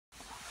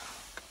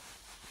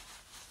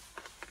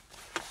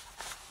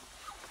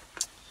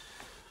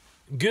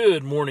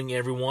Good morning,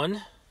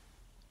 everyone.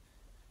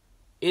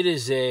 It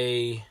is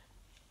a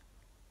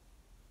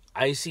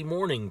icy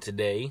morning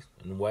today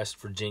in West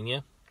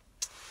Virginia.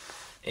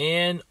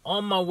 And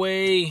on my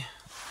way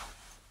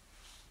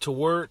to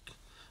work,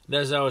 and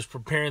as I was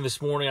preparing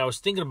this morning, I was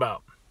thinking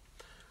about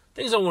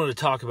things I wanted to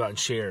talk about and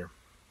share.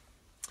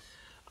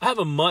 I have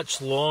a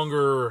much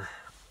longer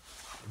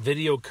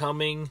video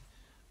coming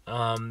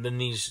than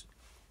these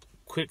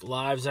quick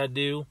lives I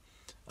do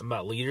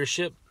about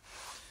leadership.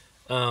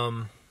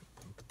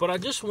 But I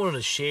just wanted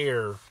to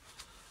share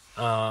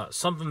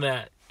something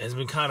that has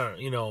been kind of,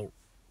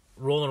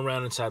 rolling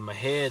around inside my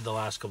head the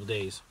last couple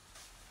days.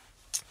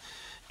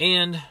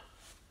 And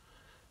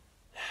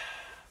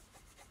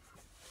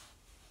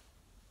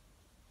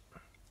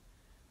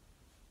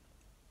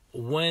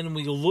when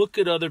we look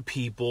at other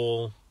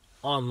people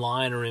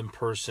online or in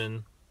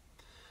person,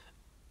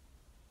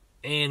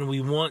 and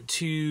we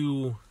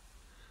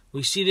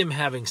see them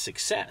having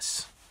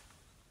success,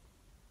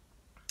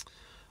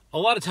 a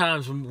lot of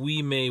times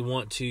we may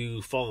want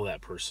to follow that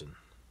person.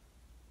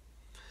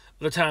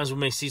 Other times we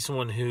may see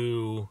someone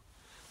who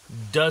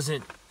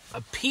doesn't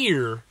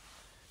appear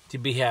to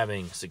be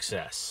having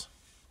success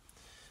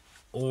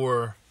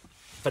or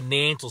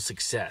financial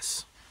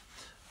success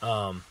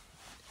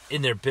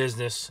in their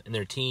business, in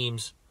their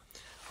teams,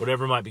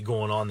 whatever might be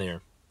going on there.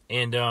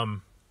 And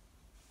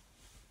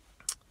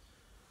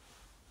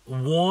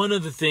one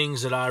of the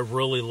things that I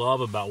really love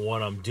about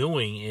what I'm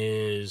doing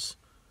is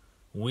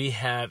we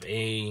have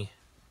a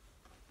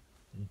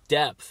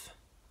depth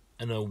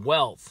and a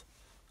wealth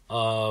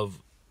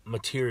of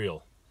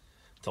material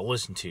to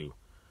listen to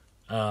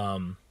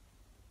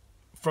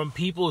from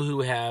people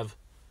who have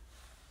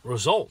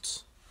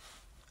results,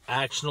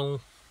 actual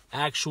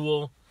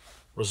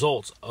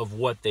results of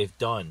what they've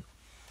done.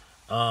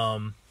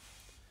 The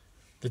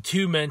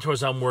two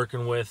mentors I'm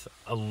working with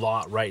a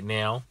lot right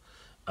now,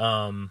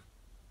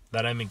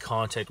 that I'm in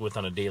contact with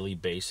on a daily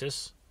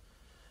basis,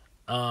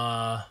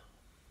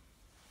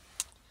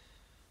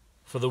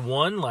 for the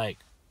one,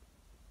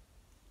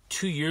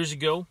 2 years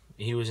ago,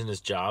 he was in a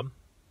job,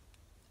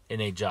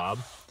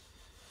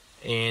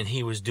 and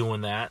he was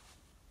doing that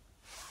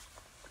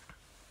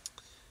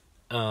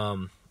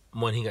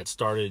when he got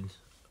started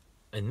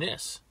in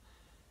this.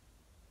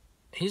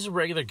 He's a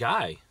regular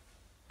guy,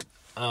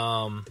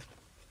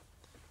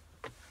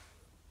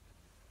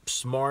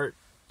 smart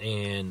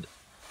and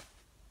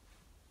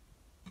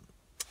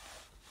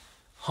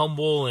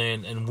humble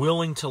and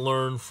willing to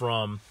learn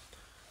from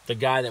the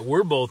guy that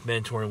we're both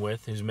mentoring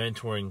with, who's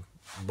mentoring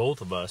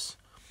both of us,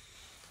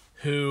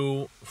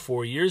 who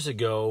 4 years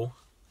ago,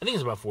 I think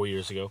it's about 4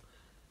 years ago,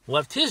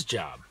 left his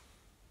job.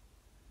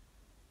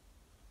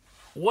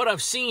 What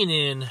I've seen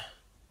in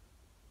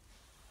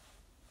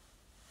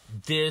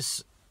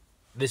this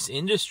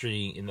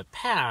industry in the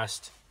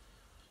past,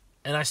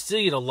 and I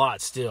see it a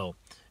lot still,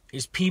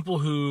 is people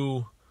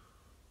who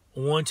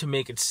want to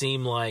make it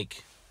seem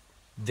like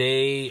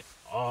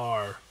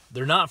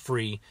they're not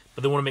free,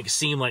 but they want to make it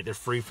seem like they're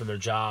free from their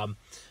job,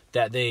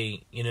 that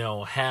they,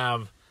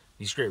 have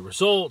these great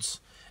results,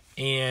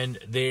 and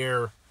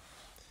they're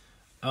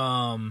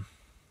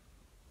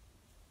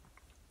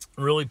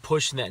really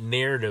pushing that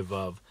narrative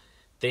of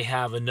they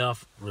have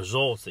enough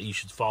results that you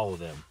should follow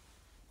them.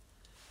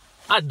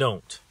 I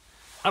don't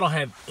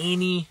have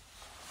any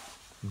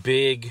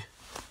big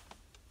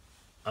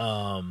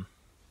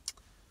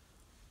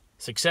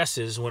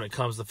successes when it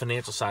comes to the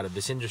financial side of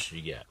this industry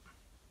yet.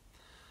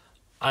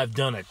 I've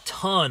done a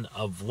ton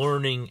of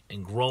learning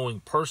and growing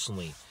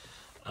personally.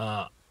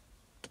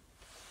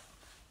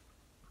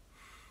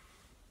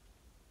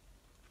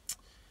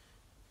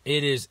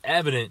 It is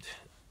evident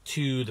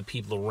to the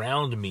people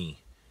around me,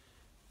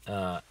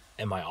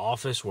 in my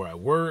office where I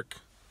work,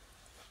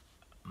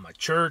 my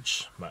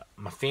church,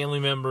 my family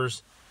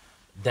members,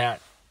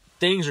 that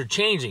things are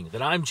changing,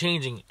 that I'm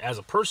changing as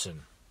a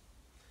person.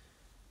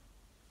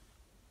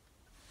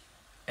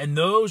 And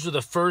those are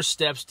the first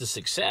steps to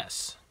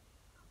success.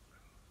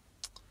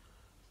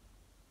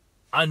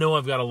 I know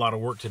I've got a lot of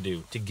work to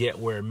do to get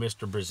where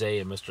Mr. Brzee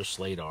and Mr.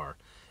 Slade are,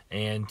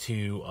 and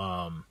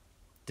to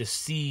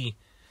see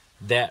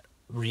that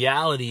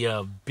reality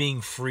of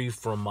being free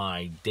from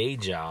my day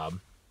job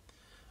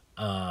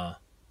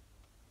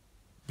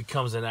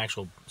becomes an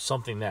actual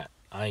something that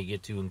I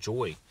get to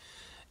enjoy.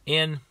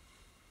 And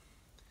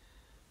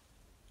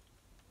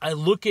I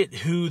look at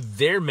who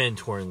they're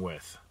mentoring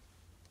with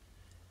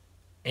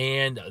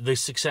and the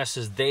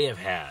successes they have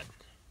had.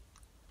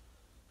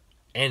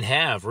 And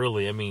have,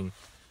 really,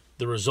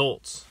 the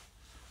results.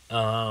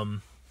 The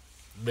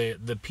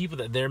people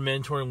that they're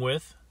mentoring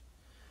with,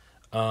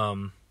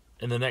 and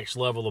the next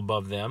level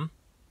above them,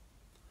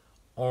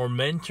 are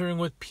mentoring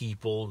with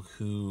people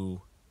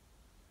who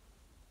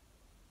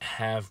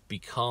have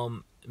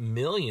become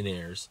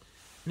millionaires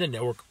in the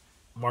network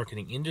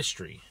marketing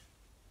industry.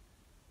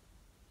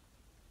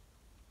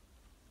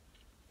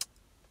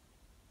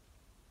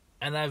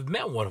 And I've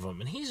met one of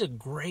them, and he's a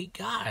great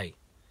guy.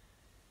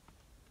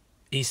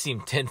 He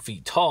seemed 10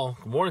 feet tall.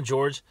 Good morning,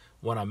 George.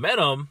 When I met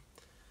him,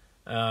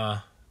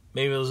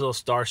 Maybe I was a little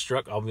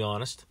starstruck, I'll be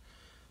honest.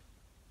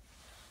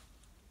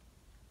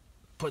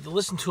 But to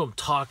listen to them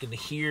talk and to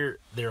hear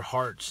their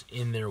hearts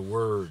in their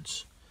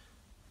words,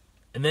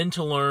 and then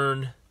to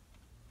learn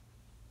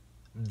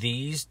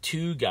these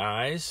two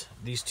guys,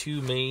 these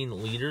two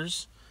main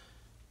leaders,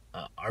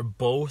 are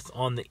both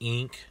on the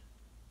Inc.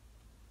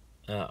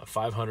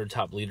 500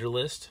 top leader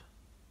list.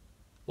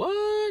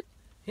 What?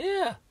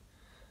 Yeah.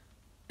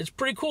 It's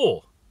pretty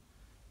cool.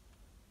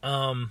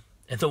 And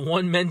the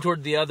one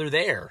mentored the other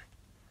there.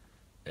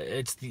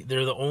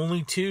 They're the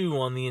only two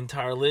on the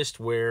entire list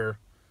where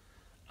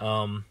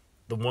the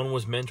one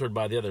was mentored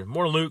by the other.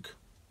 More Luke.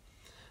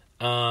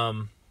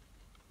 I'm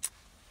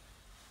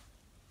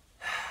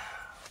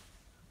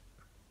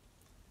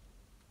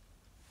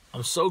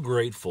so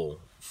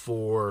grateful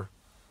for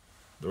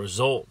the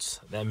results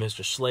that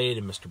Mr. Slade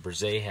and Mr.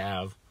 Brzee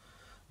have.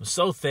 I'm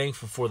so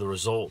thankful for the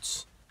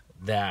results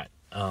that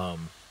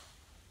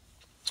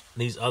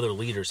these other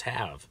leaders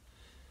have.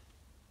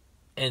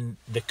 And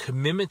the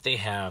commitment they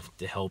have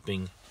to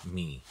helping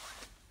me.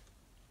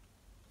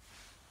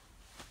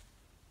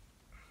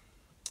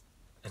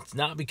 It's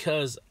not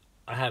because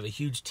I have a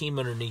huge team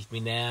underneath me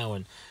now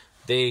and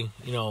they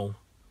want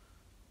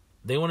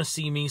to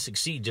see me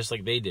succeed just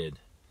like they did.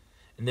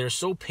 And they're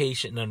so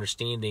patient and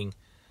understanding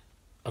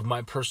of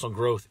my personal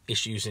growth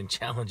issues and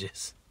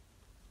challenges.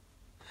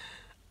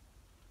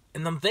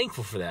 And I'm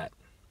thankful for that.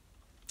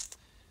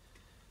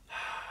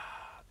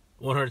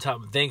 100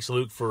 top. Thanks,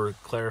 Luke, for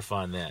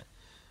clarifying that.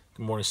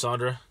 Good morning,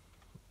 Sandra.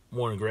 Good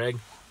morning, Greg.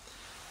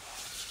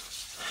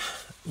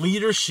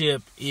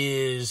 Leadership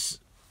is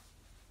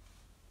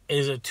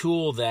a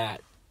tool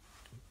that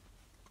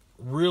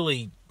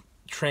really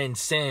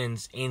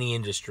transcends any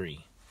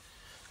industry.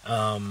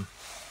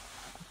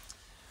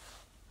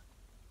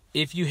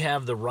 If you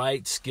have the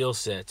right skill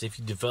sets, if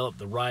you develop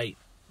the right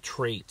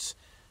traits,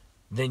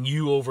 then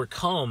you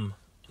overcome,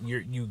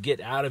 you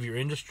get out of your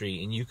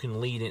industry and you can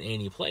lead in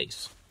any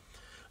place.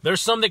 There's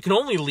some that can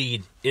only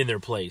lead in their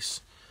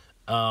place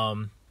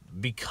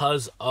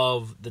because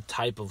of the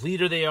type of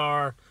leader they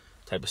are,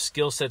 type of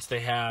skill sets they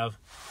have.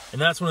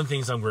 And that's one of the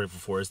things I'm grateful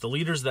for, is the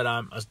leaders that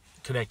I'm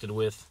connected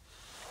with,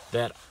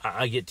 that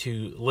I get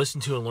to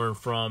listen to and learn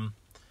from.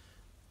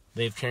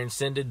 They've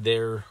transcended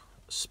their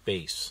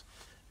space.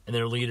 And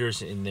they're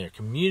leaders in their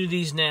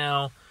communities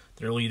now.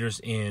 They're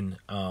leaders in,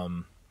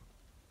 they're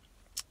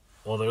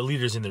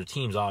leaders in their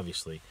teams,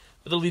 obviously.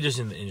 But they're leaders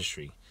in the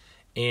industry.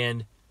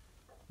 And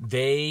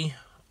they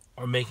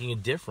are making a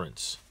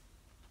difference.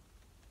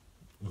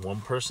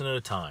 One person at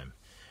a time.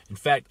 In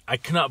fact, I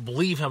cannot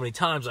believe how many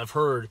times I've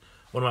heard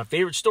one of my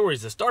favorite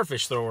stories, the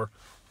starfish thrower,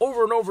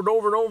 over and over and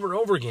over and over and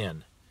over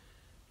again.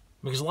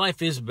 Because life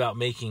is about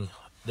making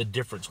the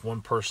difference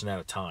one person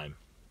at a time.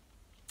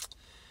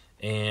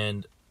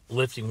 And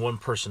lifting one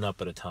person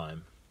up at a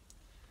time.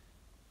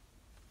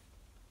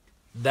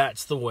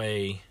 That's the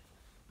way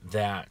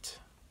that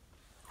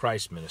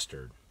Christ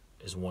ministered,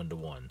 is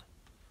one-to-one.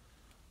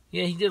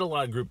 Yeah, he did a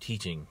lot of group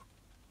teaching.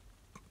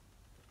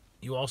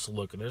 You also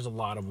look, and there's a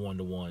lot of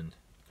one-to-one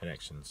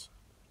connections.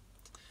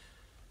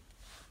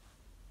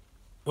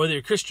 Whether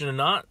you're Christian or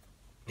not,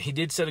 he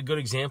did set a good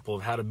example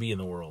of how to be in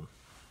the world.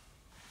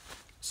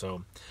 So,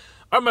 all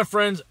right, my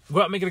friends, go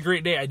out and make it a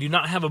great day. I do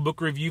not have a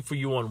book review for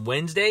you on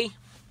Wednesday.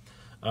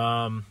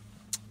 But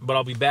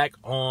I'll be back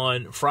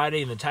on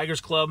Friday in the Tigers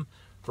Club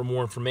for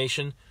more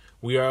information.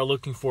 We are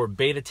looking for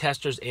beta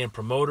testers and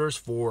promoters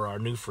for our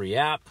new free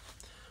app.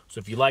 So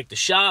if you like to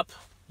shop,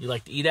 you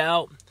like to eat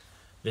out,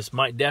 this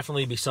might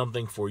definitely be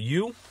something for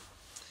you.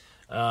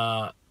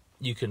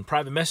 You can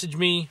private message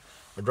me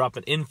or drop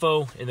an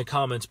info in the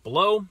comments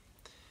below,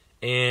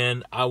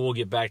 and I will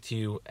get back to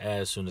you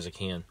as soon as I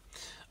can.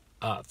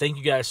 Thank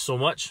you guys so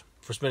much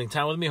for spending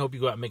time with me. I hope you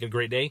go out and make it a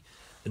great day.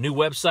 The new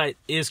website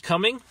is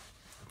coming.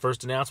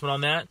 First announcement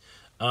on that.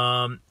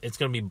 It's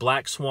going to be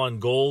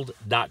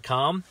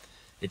blackswangold.com.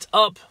 It's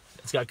up.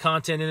 It's got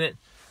content in it.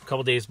 A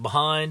couple days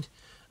behind.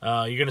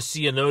 You're going to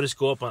see a notice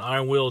go up on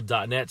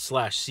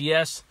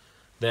ironwheel.net/cs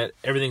that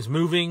everything's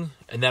moving,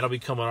 and that'll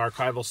become an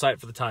archival site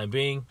for the time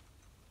being.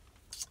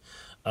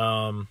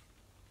 So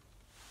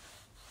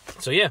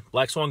yeah,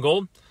 Black Swan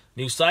Gold,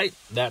 new site.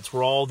 That's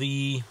where all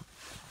the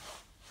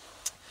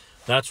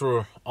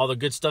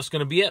good stuff's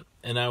going to be at.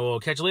 And I will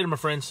catch you later, my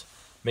friends.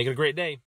 Make it a great day.